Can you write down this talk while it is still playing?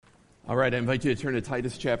All right, I invite you to turn to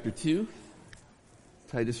Titus chapter 2.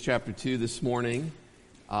 Titus chapter 2 this morning.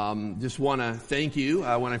 Just want to thank you.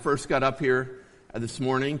 When I first got up here this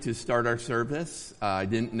morning to start our service, I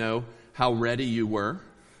didn't know how ready you were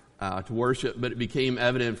to worship, but it became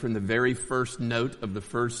evident from the very first note of the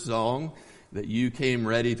first song that you came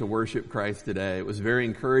ready to worship Christ today. It was very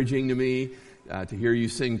encouraging to me to hear you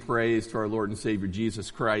sing praise to our Lord and Savior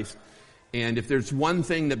Jesus Christ. And if there's one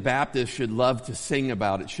thing that Baptists should love to sing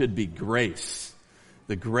about, it should be grace.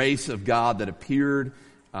 The grace of God that appeared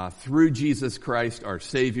through Jesus Christ, our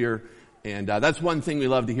Savior. And that's one thing we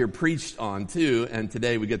love to hear preached on, too. And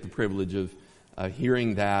today we get the privilege of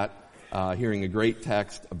hearing that, hearing a great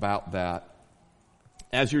text about that.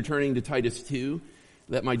 As you're turning to Titus 2,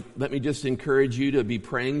 let me just encourage you to be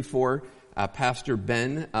praying for Pastor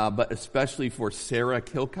Ben, but especially for Sarah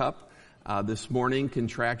Kilcup. This morning,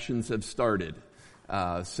 contractions have started.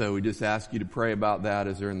 So we just ask you to pray about that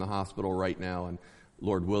as they're in the hospital right now. And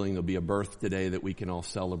Lord willing, there'll be a birth today that we can all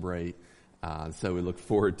celebrate. So we look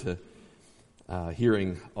forward to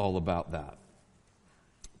hearing all about that.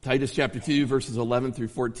 Titus chapter 2, verses 11 through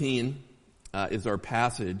 14 is our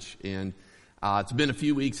passage. And it's been a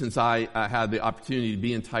few weeks since I had the opportunity to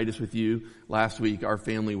be in Titus with you. Last week, our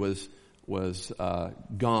family was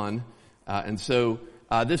gone. And so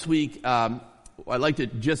this week, I'd like to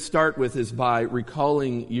just start with is by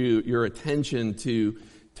recalling your attention to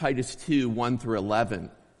Titus 2, 1 through 11,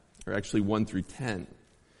 or actually 1 through 10.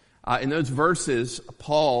 In those verses,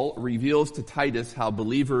 Paul reveals to Titus how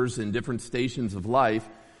believers in different stations of life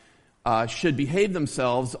should behave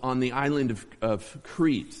themselves on the island of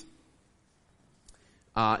Crete.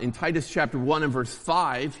 In Titus chapter 1 and verse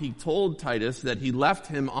 5, he told Titus that he left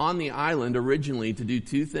him on the island originally to do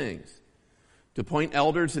two things: to appoint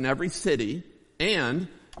elders in every city, and,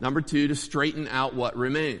 number 2, to straighten out what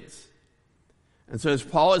remains. And so as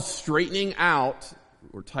Paul is straightening out,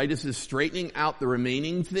 or Titus is straightening out the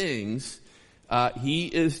remaining things, he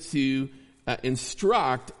is to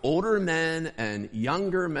instruct older men and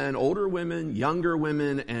younger men, older women, younger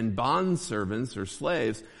women, and bondservants or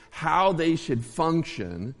slaves, how they should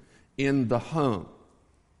function in the home.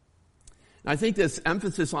 I think this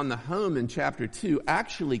emphasis on the home in chapter 2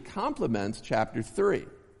 actually complements chapter 3.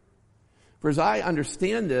 For as I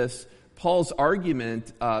understand this, Paul's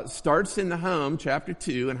argument starts in the home, chapter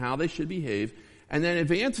 2, and how they should behave, and then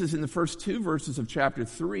advances in the first 2 verses of chapter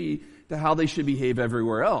 3 to how they should behave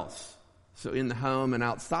everywhere else. So in the home and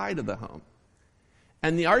outside of the home.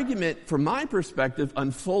 And the argument, from my perspective,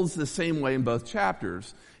 unfolds the same way in both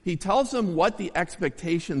chapters. He tells them what the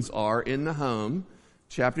expectations are in the home,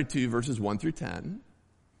 chapter 2, verses 1 through 10,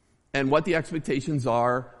 and what the expectations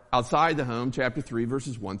are outside the home, chapter 3,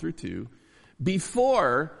 verses 1 through 2,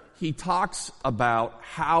 before he talks about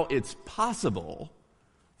how it's possible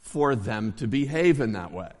for them to behave in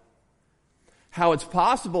that way. How it's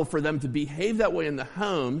possible for them to behave that way in the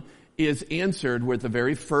home is answered with the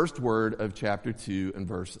very first word of chapter 2 and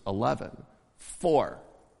verse 11. For.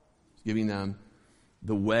 Giving them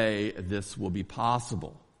the way this will be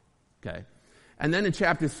possible. Okay. And then in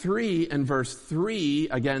chapter 3 and verse 3,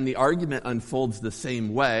 again, the argument unfolds the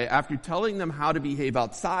same way. After telling them how to behave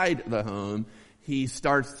outside the home, he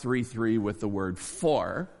starts 3:3 with the word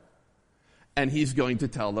for, and he's going to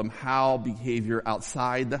tell them how behavior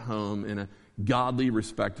outside the home in a godly,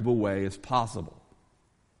 respectable way is possible.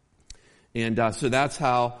 And so that's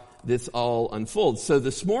how this all unfolds. So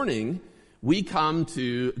this morning, we come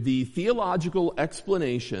to the theological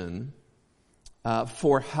explanation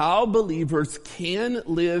for how believers can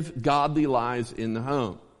live godly lives in the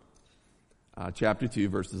home. Chapter 2,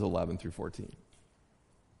 verses 11 through 14.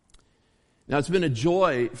 Now, it's been a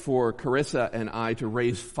joy for Carissa and I to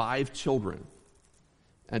raise 5 children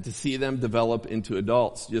and to see them develop into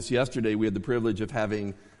adults. Just yesterday, we had the privilege of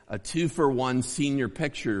having a 2-for-1 senior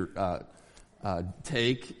picture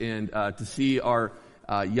take and to see our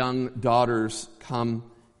young daughters come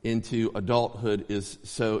into adulthood is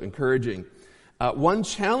so encouraging. One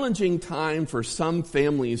challenging time for some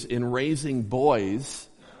families in raising boys,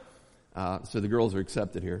 so the girls are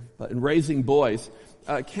accepted here, but in raising boys,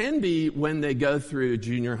 can be when they go through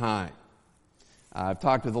junior high. I've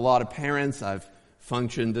talked with a lot of parents. I've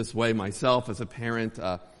functioned this way myself as a parent.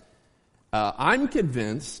 I'm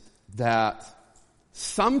convinced that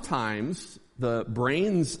sometimes the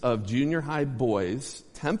brains of junior high boys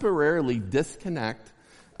temporarily disconnect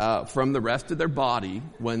from the rest of their body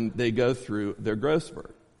when they go through their growth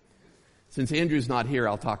spurt. Since Andrew's not here,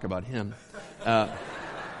 I'll talk about him.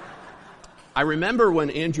 I remember when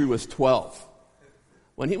Andrew was 12.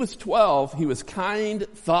 When he was 12, he was kind,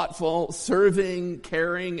 thoughtful, serving,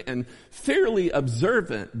 caring, and fairly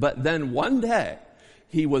observant. But then one day,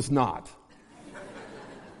 he was not.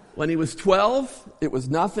 When he was 12, it was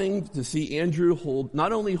nothing to see Andrew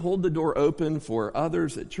not only hold the door open for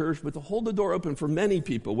others at church, but to hold the door open for many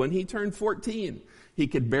people. When he turned 14, he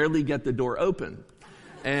could barely get the door open.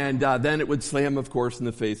 And then it would slam, of course, in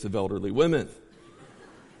the face of elderly women.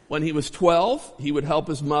 When he was 12, he would help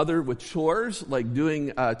his mother with chores, like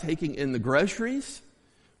taking in the groceries.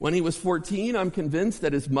 When he was 14, I'm convinced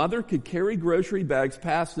that his mother could carry grocery bags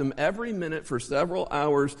past him every minute for several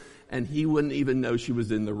hours, and he wouldn't even know she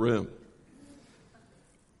was in the room.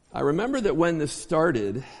 I remember that when this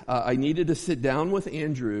started, I needed to sit down with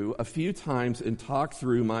Andrew a few times and talk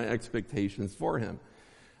through my expectations for him.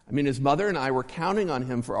 I mean, his mother and I were counting on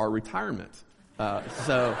him for our retirement.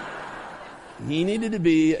 So he needed to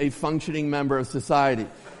be a functioning member of society.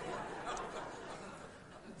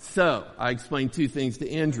 So I explained two things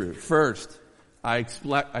to Andrew. First, I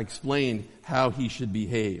explained how he should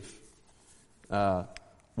behave,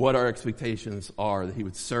 what our expectations are, that he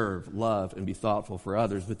would serve, love, and be thoughtful for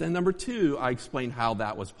others. But then number two, I explained how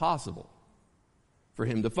that was possible for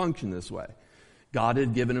him to function this way. God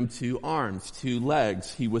had given him 2 arms, 2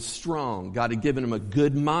 legs. He was strong. God had given him a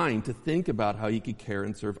good mind to think about how he could care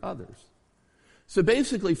and serve others. So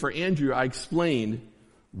basically for Andrew, I explained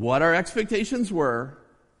what our expectations were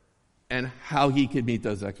and how he could meet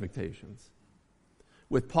those expectations.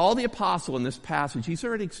 With Paul the Apostle in this passage, he's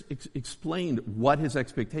already explained what his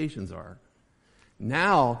expectations are.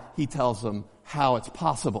 Now he tells them how it's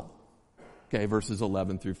possible. Okay, verses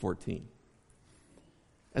 11 through 14.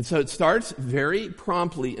 And so it starts very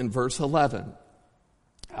promptly in verse 11.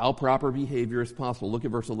 How proper behavior is possible. Look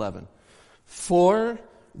at verse 11. For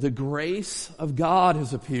the grace of God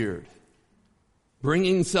has appeared,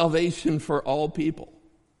 bringing salvation for all people.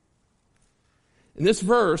 In this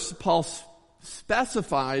verse, Paul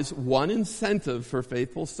specifies one incentive for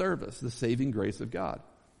faithful service, the saving grace of God.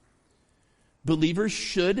 Believers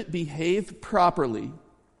should behave properly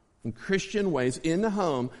in Christian ways in the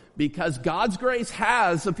home because God's grace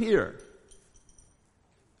has appeared.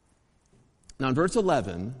 Now in verse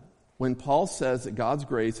 11, when Paul says that God's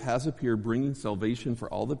grace has appeared bringing salvation for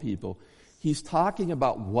all the people, he's talking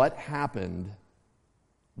about what happened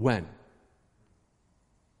when.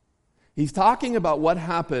 He's talking about what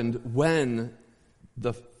happened when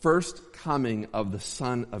the first coming of the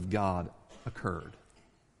Son of God occurred.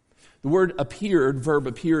 The word appeared, verb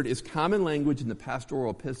appeared, is common language in the pastoral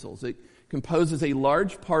epistles. It composes a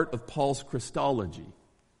large part of Paul's Christology.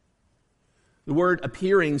 The word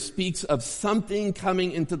appearing speaks of something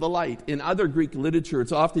coming into the light. In other Greek literature,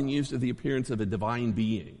 it's often used of the appearance of a divine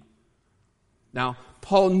being. Now,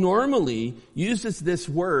 Paul normally uses this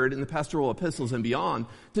word in the pastoral epistles and beyond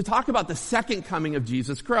to talk about the second coming of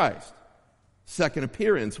Jesus Christ. Second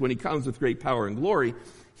appearance when he comes with great power and glory.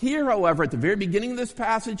 Here, however, at the very beginning of this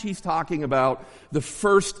passage, he's talking about the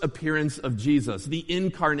first appearance of Jesus, the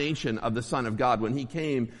incarnation of the Son of God, when he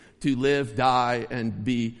came to live, die, and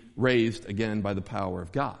be raised again by the power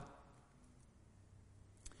of God.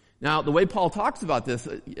 Now, the way Paul talks about this,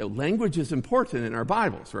 language is important in our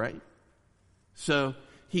Bibles, right? So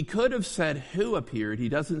he could have said who appeared. He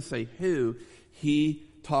doesn't say who. He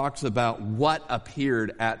talks about what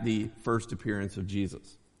appeared at the first appearance of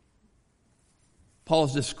Jesus. Paul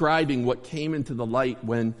is describing what came into the light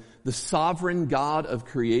when the sovereign God of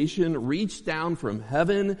creation reached down from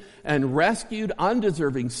heaven and rescued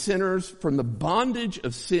undeserving sinners from the bondage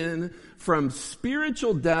of sin, from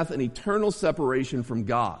spiritual death and eternal separation from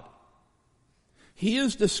God. He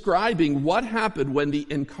is describing what happened when the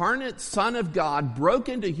incarnate Son of God broke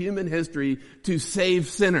into human history to save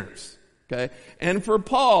sinners. Okay? And for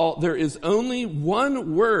Paul, there is only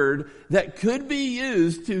one word that could be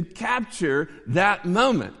used to capture that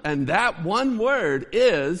moment. And that one word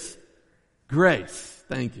is grace.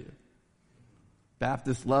 Thank you.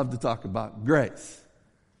 Baptists love to talk about grace.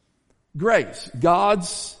 Grace,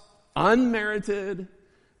 God's unmerited,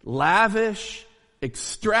 lavish,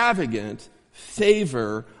 extravagant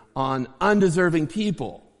favor on undeserving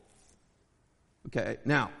people. Okay,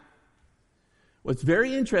 now, what's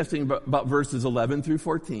very interesting about verses 11 through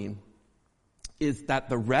 14 is that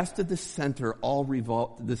the rest of the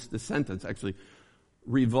sentence actually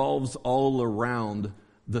revolves all around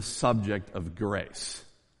the subject of grace.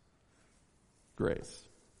 Grace.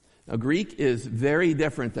 Now, Greek is very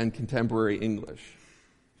different than contemporary English.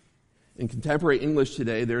 In contemporary English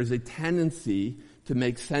today, there is a tendency to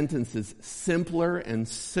make sentences simpler and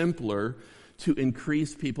simpler to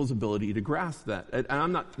increase people's ability to grasp that. And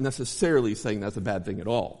I'm not necessarily saying that's a bad thing at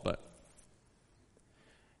all, but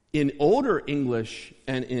In older English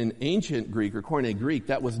and in ancient Greek or Koine Greek,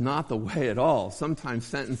 that was not the way at all. Sometimes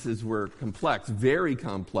sentences were complex, very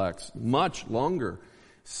complex, much longer.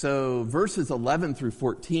 So verses 11 through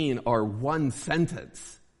 14 are one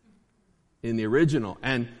sentence in the original,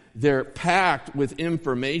 and they're packed with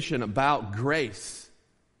information about grace.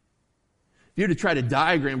 If you were to try to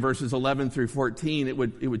diagram verses 11 through 14, it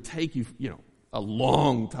would take you, a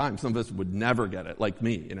long time. Some of us would never get it, like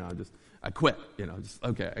me, I quit,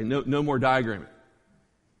 okay, no more diagramming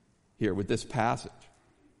here with this passage.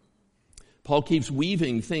 Paul keeps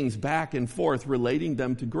weaving things back and forth, relating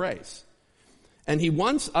them to grace. And he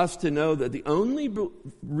wants us to know that the only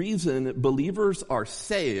reason believers are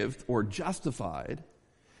saved or justified,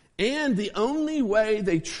 and the only way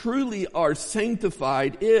they truly are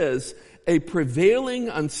sanctified, is a prevailing,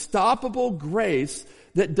 unstoppable grace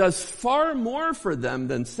that does far more for them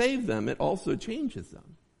than save them. It also changes them.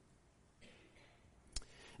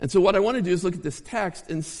 And so what I want to do is look at this text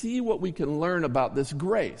and see what we can learn about this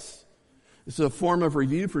grace. This is a form of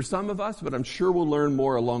review for some of us, but I'm sure we'll learn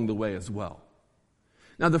more along the way as well.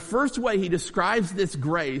 Now, the first way he describes this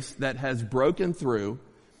grace that has broken through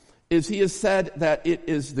is he has said that it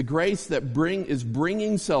is the grace that is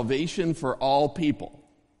bringing salvation for all people.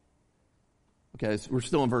 Okay, so we're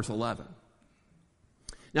still in verse 11.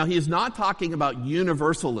 Now, he is not talking about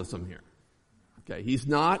universalism here. Okay, he's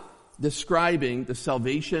not describing the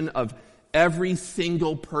salvation of every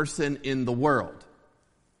single person in the world.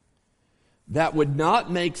 That would not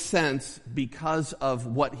make sense because of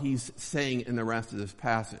what he's saying in the rest of this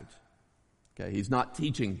passage. Okay, he's not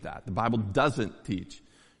teaching that. The Bible doesn't teach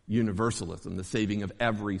universalism, the saving of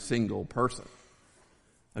every single person.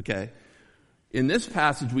 Okay? In this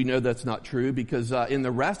passage, we know that's not true because in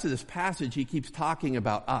the rest of this passage, he keeps talking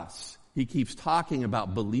about us. He keeps talking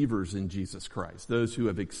about believers in Jesus Christ, those who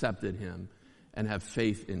have accepted him and have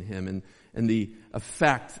faith in him, and the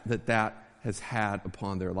effect that has had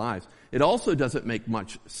upon their lives. It also doesn't make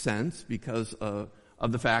much sense because of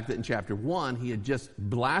the fact that in chapter 1, he had just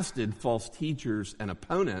blasted false teachers and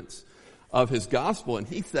opponents of his gospel, and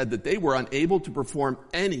he said that they were unable to perform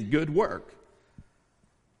any good work.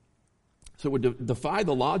 So it would defy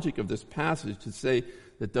the logic of this passage to say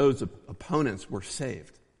that those opponents were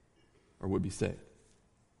saved or would be saved.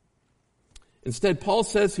 Instead, Paul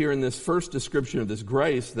says here in this first description of this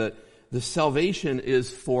grace that the salvation is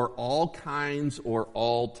for all kinds or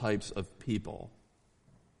all types of people.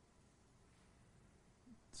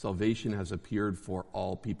 Salvation has appeared for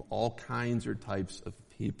all people, all kinds or types of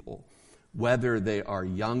people, whether they are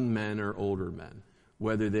young men or older men,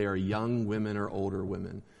 whether they are young women or older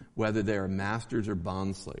women, whether they are masters or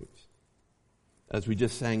bondslaves. As we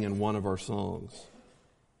just sang in one of our songs,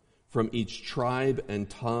 from each tribe and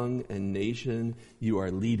tongue and nation, you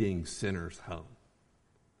are leading sinners home.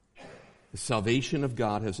 The salvation of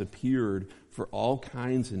God has appeared for all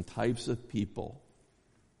kinds and types of people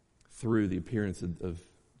through the appearance of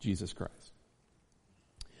Jesus Christ.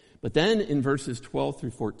 But then in verses 12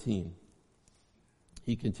 through 14,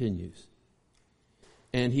 he continues.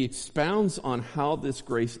 And he expounds on how this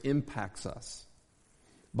grace impacts us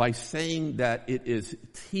by saying that it is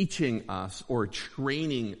teaching us or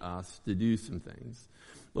training us to do some things.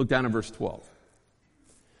 Look down at verse 12.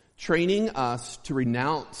 Training us to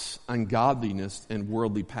renounce ungodliness and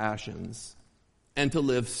worldly passions, and to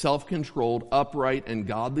live self-controlled, upright, and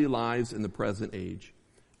godly lives in the present age,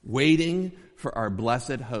 waiting for our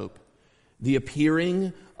blessed hope, the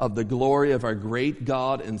appearing of the glory of our great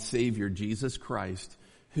God and Savior, Jesus Christ,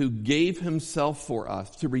 who gave himself for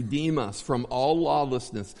us to redeem us from all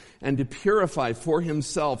lawlessness and to purify for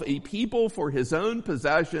himself a people for his own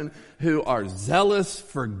possession who are zealous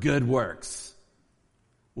for good works.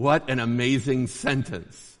 What an amazing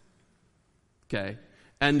sentence. Okay?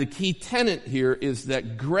 And the key tenet here is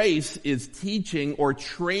that grace is teaching or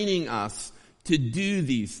training us to do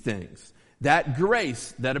these things. That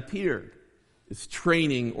grace that appeared is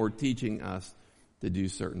training or teaching us to do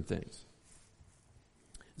certain things.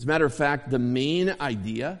 As a matter of fact, the main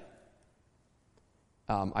idea,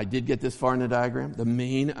 I did get this far in the diagram, the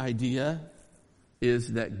main idea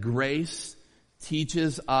is that grace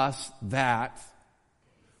teaches us that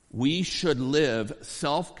we should live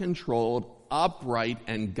self-controlled, upright,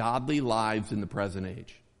 and godly lives in the present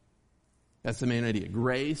age. That's the main idea.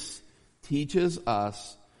 Grace teaches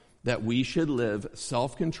us that we should live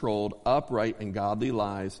self-controlled, upright, and godly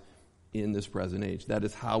lives in this present age. That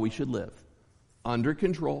is how we should live. Under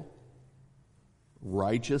control,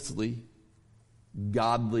 righteously,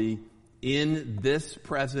 godly, in this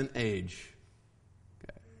present age.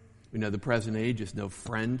 Okay. We know the present age is no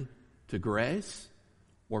friend to grace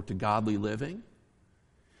or to godly living.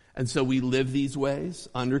 And so we live these ways,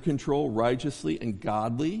 under control, righteously, and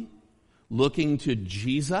godly, looking to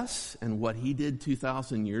Jesus and what he did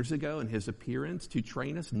 2,000 years ago and his appearance to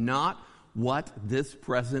train us, not what this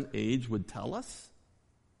present age would tell us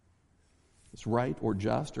is right or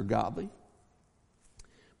just or godly.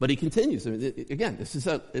 But he continues. Again, this is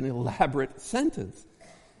an elaborate sentence.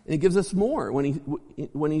 And he gives us more when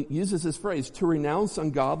he uses this phrase, to renounce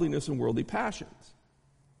ungodliness and worldly passions.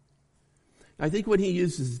 I think when he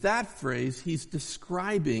uses that phrase, he's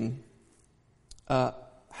describing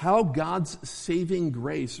how God's saving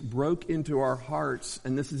grace broke into our hearts,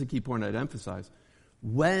 and this is a key point I'd emphasize,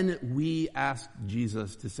 when we asked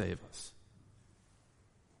Jesus to save us.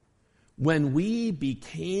 When we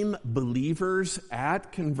became believers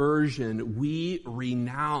at conversion, we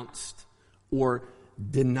renounced or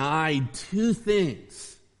denied two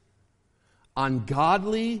things: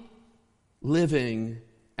 ungodly living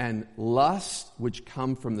and lust, which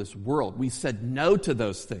come from this world. We said no to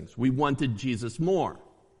those things. We wanted Jesus more.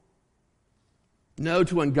 No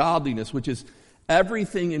to ungodliness, which is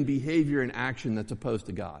everything in behavior and action that's opposed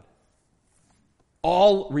to God.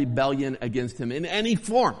 All rebellion against him in any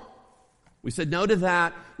form. We said no to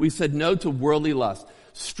that. We said no to worldly lust.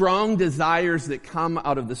 Strong desires that come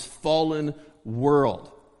out of this fallen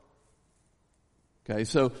world. Okay,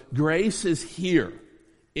 so grace is here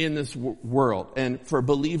in this world. And for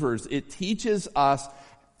believers, it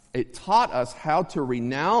taught us how to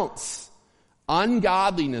renounce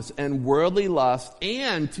ungodliness and worldly lust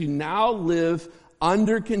and to now live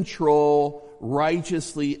under control,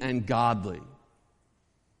 righteously and godly.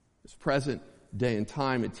 This present day and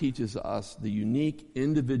time, it teaches us the unique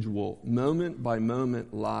individual moment by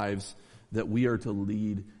moment lives that we are to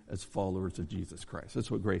lead as followers of Jesus Christ. That's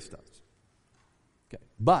what grace does. Okay,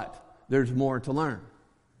 but there's more to learn.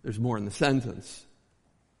 There's more in the sentence.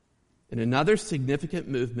 In another significant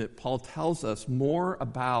movement, Paul tells us more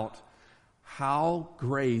about how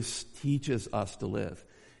grace teaches us to live.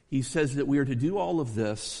 He says that we are to do all of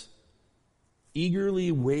this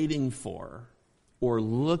eagerly waiting for or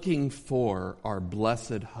looking for our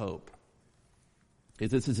blessed hope.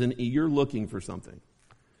 This is an eager looking for something.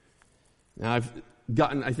 Now, I've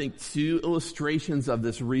gotten, I think, 2 illustrations of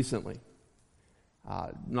this recently.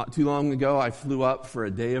 Not too long ago, I flew up for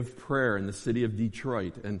a day of prayer in the city of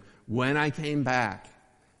Detroit. And when I came back,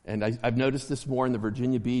 and I've noticed this more in the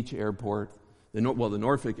Virginia Beach airport, the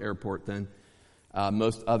Norfolk airport than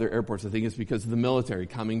most other airports. I think it's because of the military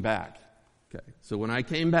coming back. Okay, so when I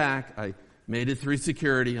came back, I made it through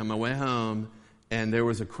security on my way home, and there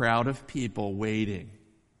was a crowd of people waiting,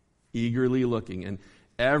 eagerly looking. And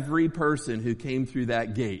every person who came through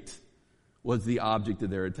that gate was the object of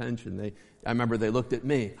their attention. I remember they looked at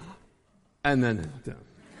me, and then they looked at them.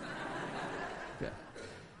 Okay.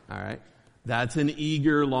 All right. That's an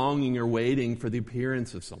eager longing or waiting for the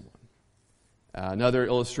appearance of someone. Another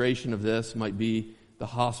illustration of this might be the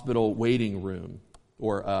hospital waiting room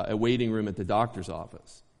or a waiting room at the doctor's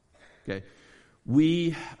office. Okay.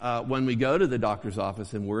 When we go to the doctor's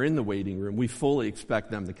office and we're in the waiting room, we fully expect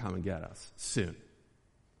them to come and get us soon.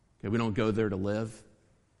 Okay. We don't go there to live.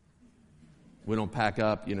 We don't pack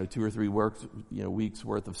up, 2 or 3 weeks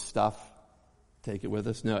worth of stuff, take it with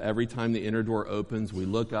us. No, every time the inner door opens, we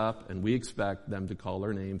look up and we expect them to call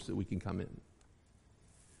our names so that we can come in.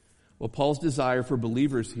 Well, Paul's desire for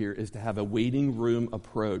believers here is to have a waiting room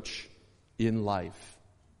approach in life.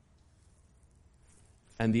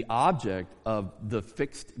 And the object of the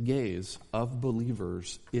fixed gaze of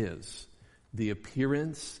believers is the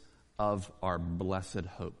appearance of our blessed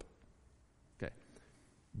hope. Okay,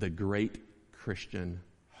 the great Christian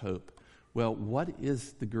hope. Well, what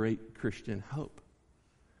is the great Christian hope?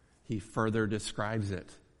 He further describes it.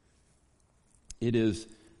 It is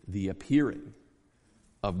the appearing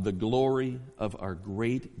of the glory of our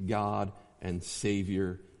great God and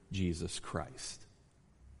Savior, Jesus Christ.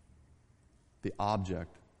 The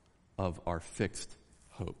object of our fixed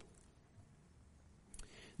hope.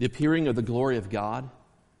 The appearing of the glory of God,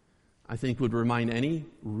 I think, would remind any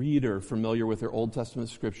reader familiar with their Old Testament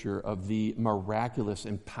scripture of the miraculous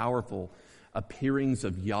and powerful appearings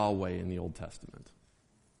of Yahweh in the Old Testament.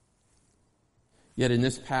 Yet in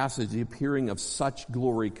this passage, the appearing of such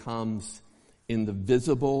glory comes in the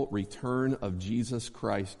visible return of Jesus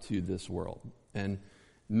Christ to this world. And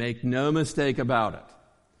make no mistake about it,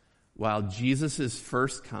 while Jesus'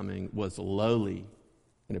 first coming was lowly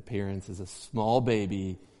in appearance as a small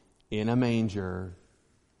baby in a manger,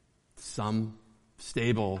 some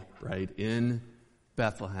stable, right, in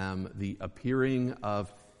Bethlehem, the appearing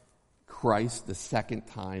of Christ the second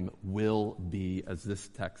time will be, as this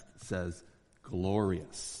text says,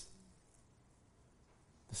 glorious.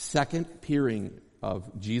 The second appearing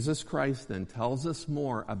of Jesus Christ then tells us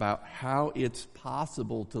more about how it's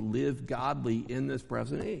possible to live godly in this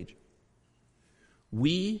present age.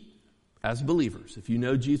 We, as believers, if you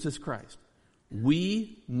know Jesus Christ,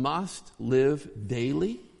 we must live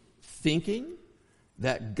daily thinking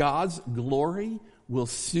that God's glory will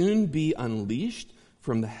soon be unleashed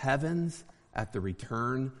from the heavens at the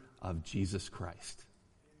return of Jesus Christ.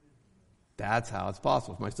 That's how it's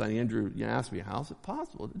possible. If my son Andrew asked me, how's it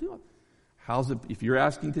possible to do it? If you're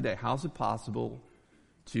asking today, how's it possible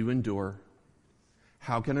to endure?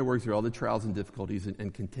 How can I work through all the trials and difficulties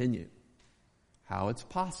and continue? How it's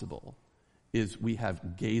possible is we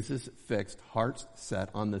have gazes fixed, hearts set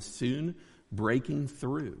on the soon breaking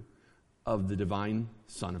through of the divine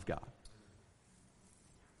Son of God.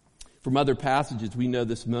 From other passages, we know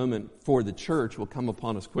this moment for the church will come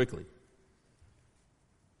upon us quickly.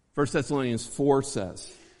 1 Thessalonians 4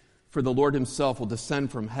 says, "For the Lord himself will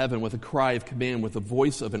descend from heaven with a cry of command, with the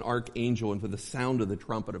voice of an archangel, and with the sound of the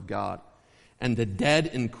trumpet of God. And the dead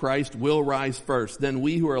in Christ will rise first. Then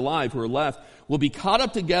we who are alive, who are left, will be caught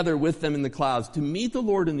up together with them in the clouds to meet the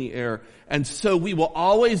Lord in the air. And so we will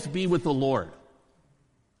always be with the Lord."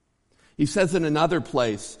 He says in another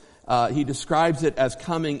place, he describes it as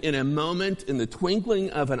coming in a moment, in the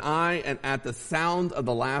twinkling of an eye, and at the sound of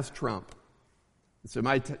the last trump. So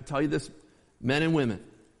I tell you this, men and women,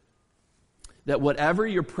 that whatever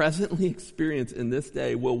you're presently experiencing in this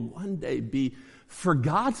day will one day be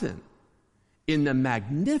forgotten in the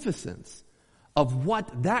magnificence of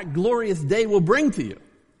what that glorious day will bring to you.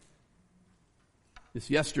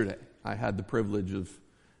 Just yesterday, I had the privilege of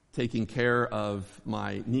taking care of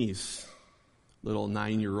my niece, little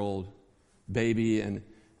 9-year-old baby, and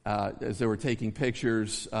as they were taking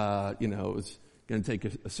pictures, it was going to take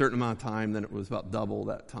a certain amount of time, then it was about double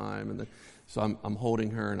that time, and so I'm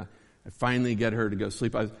holding her, and I finally get her to go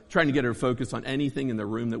sleep. I was trying to get her to focus on anything in the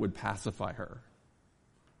room that would pacify her.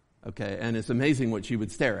 Okay, and it's amazing what she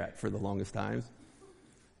would stare at for the longest times.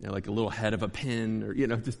 Like a little head of a pin, or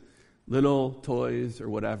just little toys or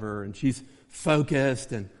whatever, and she's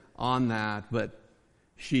focused and on that, but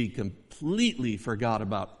she completely forgot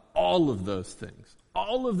about all of those things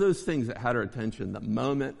that had her attention the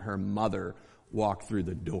moment her mother walked through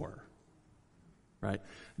the door, right?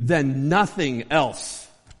 Then nothing else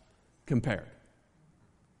compared.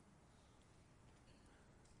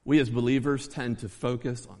 We as believers tend to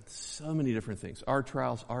focus on so many different things. Our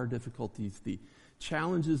trials, our difficulties, the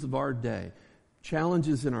challenges of our day,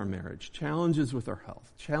 challenges in our marriage, challenges with our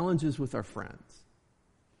health, challenges with our friends.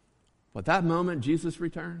 But that moment Jesus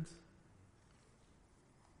returns,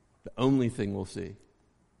 the only thing we'll see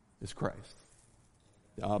is Christ,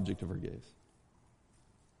 the object of our gaze.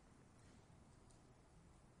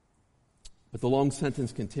 But the long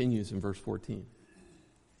sentence continues in verse 14.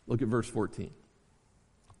 Look at verse 14.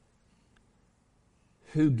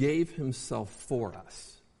 "Who gave himself for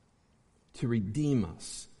us to redeem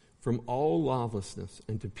us from all lawlessness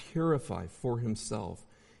and to purify for himself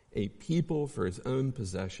a people for his own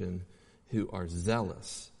possession who are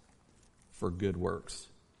zealous for good works."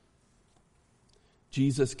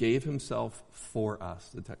 Jesus gave himself for us,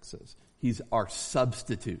 the text says. He's our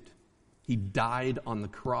substitute. He died on the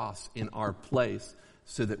cross in our place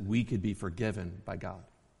so that we could be forgiven by God.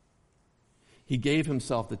 He gave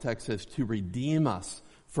himself, the text says, to redeem us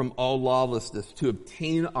from all lawlessness, to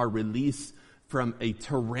obtain our release from a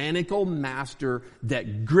tyrannical master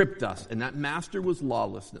that gripped us, and that master was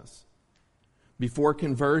lawlessness. Before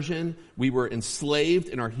conversion, we were enslaved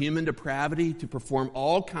in our human depravity to perform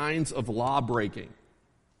all kinds of law breaking.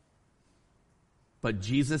 But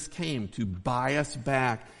Jesus came to buy us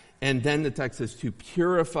back, and then the text says to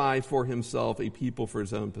purify for himself a people for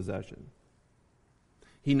his own possession.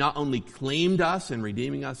 He not only claimed us in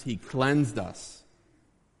redeeming us, he cleansed us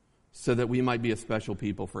so that we might be a special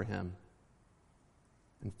people for him.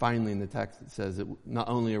 And finally in the text it says that not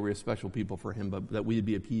only are we a special people for him, but that we'd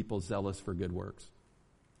be a people zealous for good works.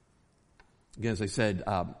 Again, as I said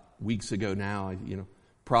weeks ago now,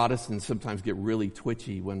 Protestants sometimes get really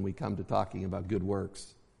twitchy when we come to talking about good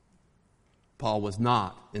works. Paul was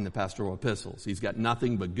not in the pastoral epistles. He's got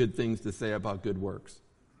nothing but good things to say about good works.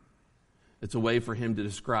 It's a way for him to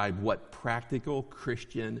describe what practical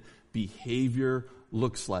Christian behavior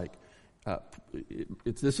looks like.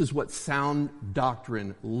 This is what sound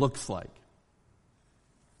doctrine looks like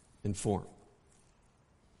in form.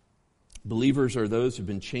 Believers are those who've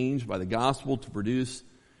been changed by the gospel to produce,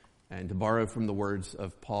 and to borrow from the words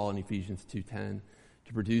of Paul in Ephesians 2:10,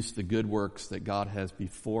 to produce the good works that God has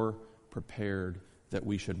before prepared that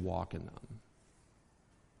we should walk in them.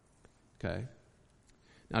 Okay?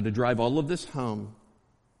 Now, to drive all of this home,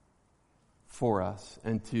 for us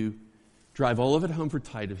and to drive all of it home for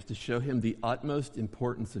Titus, to show him the utmost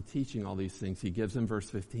importance of teaching all these things, he gives him verse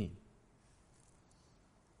 15.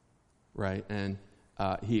 Right? And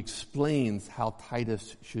he explains how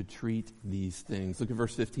Titus should treat these things. Look at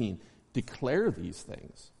verse 15. Declare these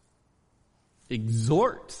things.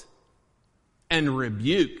 Exhort and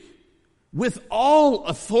rebuke with all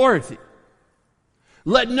authority.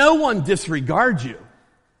 Let no one disregard you.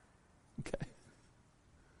 Okay.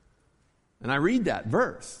 And I read that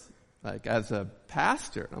verse, like as a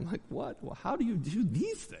pastor, and I'm like, what? Well, how do you do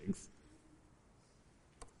these things?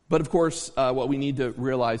 But of course, what we need to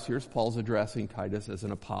realize here is Paul's addressing Titus as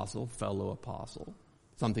an apostle, fellow apostle,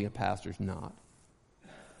 something a pastor's not.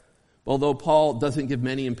 Although Paul doesn't give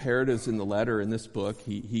many imperatives in the letter in this book,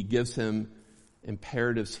 he gives him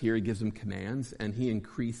imperatives here, he gives him commands, and he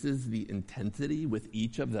increases the intensity with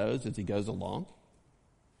each of those as he goes along.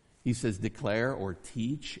 He says declare or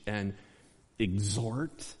teach and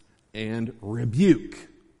exhort and rebuke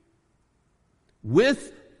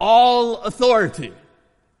with all authority.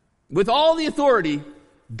 With all the authority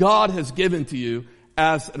God has given to you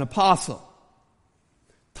as an apostle.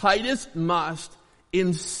 Titus must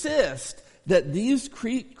insist that these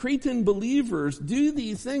Cretan believers do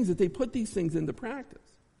these things, that they put these things into practice.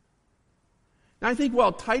 Now I think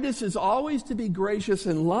while Titus is always to be gracious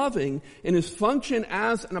and loving in his function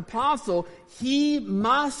as an apostle, he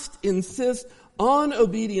must insist on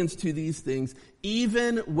obedience to these things,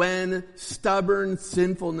 even when stubborn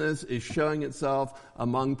sinfulness is showing itself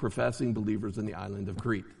among professing believers in the island of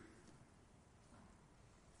Crete.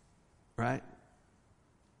 Right?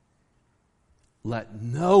 Let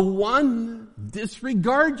no one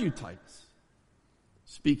disregard you, Titus.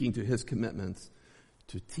 Speaking to his commitments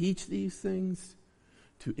to teach these things,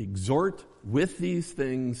 to exhort with these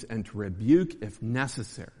things, and to rebuke if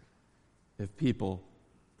necessary, if people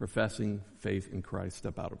professing faith in Christ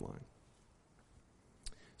step out of line.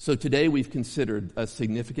 So today we've considered a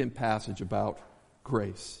significant passage about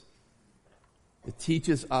grace. It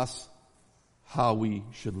teaches us how we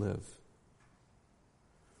should live.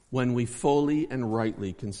 When we fully and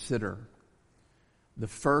rightly consider the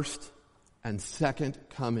first and second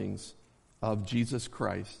comings of Jesus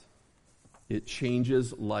Christ, it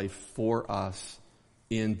changes life for us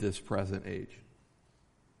in this present age.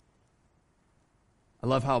 I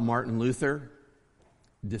love how Martin Luther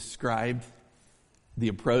described the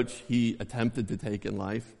approach he attempted to take in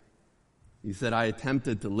life. He said, I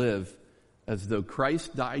attempted to live as though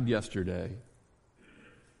Christ died yesterday,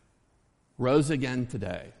 rose again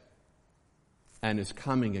today, and is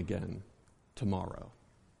coming again tomorrow.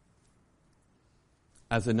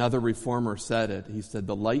 As another reformer said it, he said,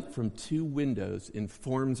 the light from two windows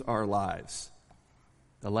informs our lives.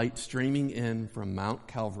 The light streaming in from Mount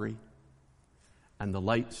Calvary and the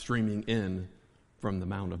light streaming in from the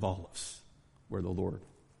Mount of Olives, where the Lord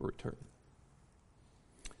will return.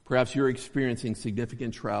 Perhaps you're experiencing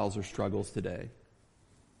significant trials or struggles today.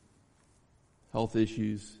 Health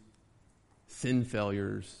issues, sin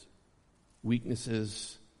failures,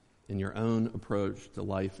 weaknesses in your own approach to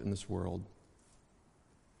life in this world.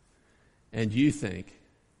 And you think,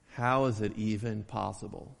 how is it even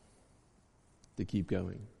possible to keep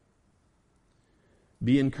going?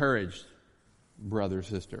 Be encouraged, brother,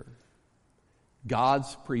 sister.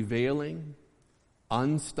 God's prevailing,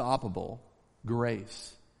 unstoppable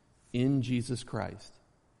grace in Jesus Christ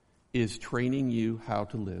is training you how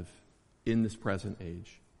to live in this present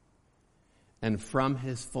age. And from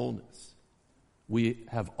his fullness, we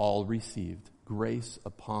have all received grace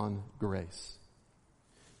upon grace.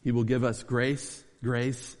 He will give us grace,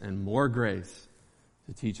 grace, and more grace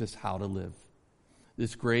to teach us how to live.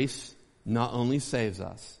 This grace not only saves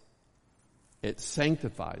us, it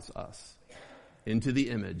sanctifies us into the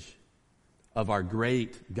image of our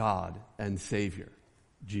great God and Savior,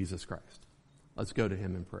 Jesus Christ. Let's go to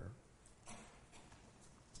him in prayer.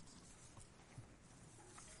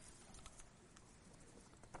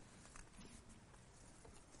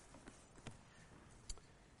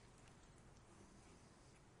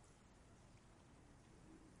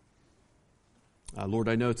 Lord,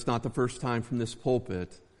 I know it's not the first time from this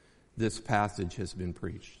pulpit this passage has been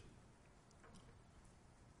preached.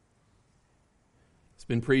 It's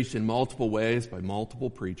been preached in multiple ways by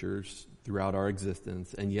multiple preachers throughout our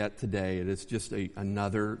existence, and yet today it is just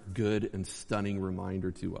another good and stunning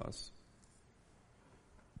reminder to us.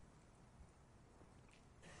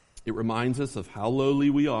 It reminds us of how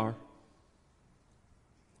lowly we are.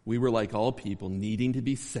 We were like all people, needing to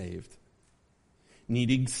be saved,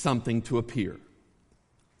 needing something to appear.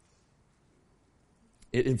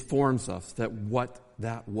 It informs us that what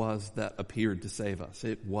that was that appeared to save us.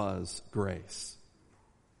 It was grace.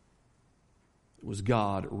 It was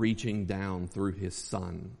God reaching down through his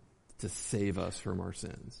Son to save us from our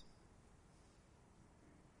sins.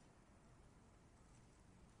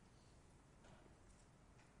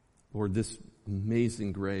 Lord, this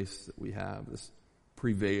amazing grace that we have, this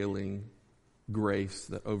prevailing grace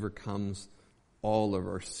that overcomes all of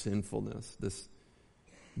our sinfulness, this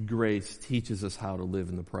grace teaches us how to live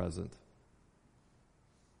in the present.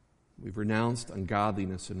 We've renounced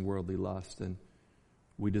ungodliness and worldly lust, and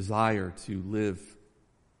we desire to live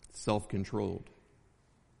self-controlled,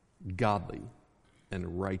 godly,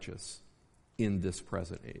 and righteous in this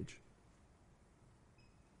present age.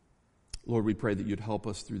 Lord, we pray that you'd help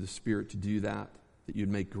us through the Spirit to do that you'd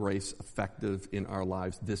make grace effective in our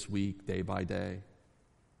lives this week, day by day.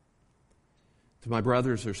 To my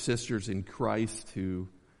brothers or sisters in Christ who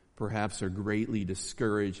perhaps are greatly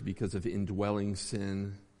discouraged because of indwelling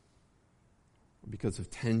sin, because of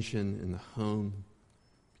tension in the home,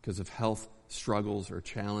 because of health struggles or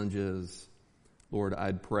challenges, Lord,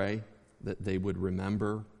 I'd pray that they would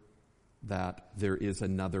remember that there is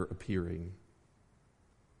another appearing,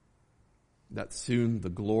 that soon the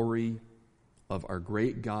glory of our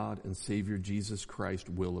great God and Savior Jesus Christ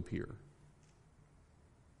will appear.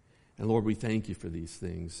 And Lord, we thank you for these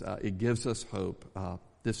things. It gives us hope.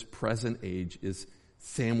 This present age is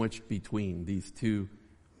sandwiched between these two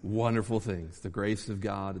wonderful things, the grace of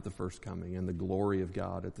God at the first coming and the glory of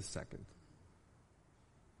God at the second.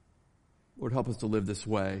 Lord, help us to live this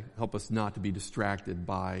way. Help us not to be distracted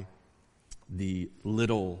by the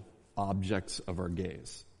little objects of our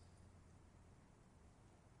gaze.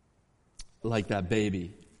 Like that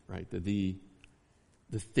baby, right? The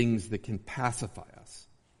things that can pacify us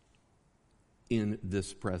in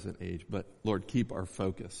this present age. But Lord, keep our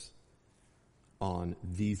focus on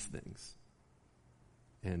these things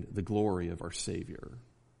and the glory of our Savior.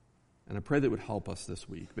 And I pray that it would help us this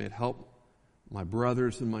week. May it help my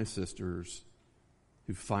brothers and my sisters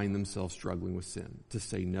who find themselves struggling with sin to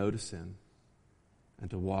say no to sin and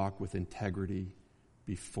to walk with integrity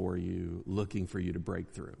before you, looking for you to break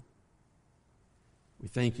through. We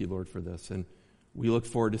thank you, Lord, for this, and we look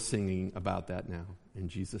forward to singing about that now. In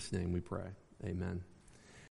Jesus' name we pray. Amen.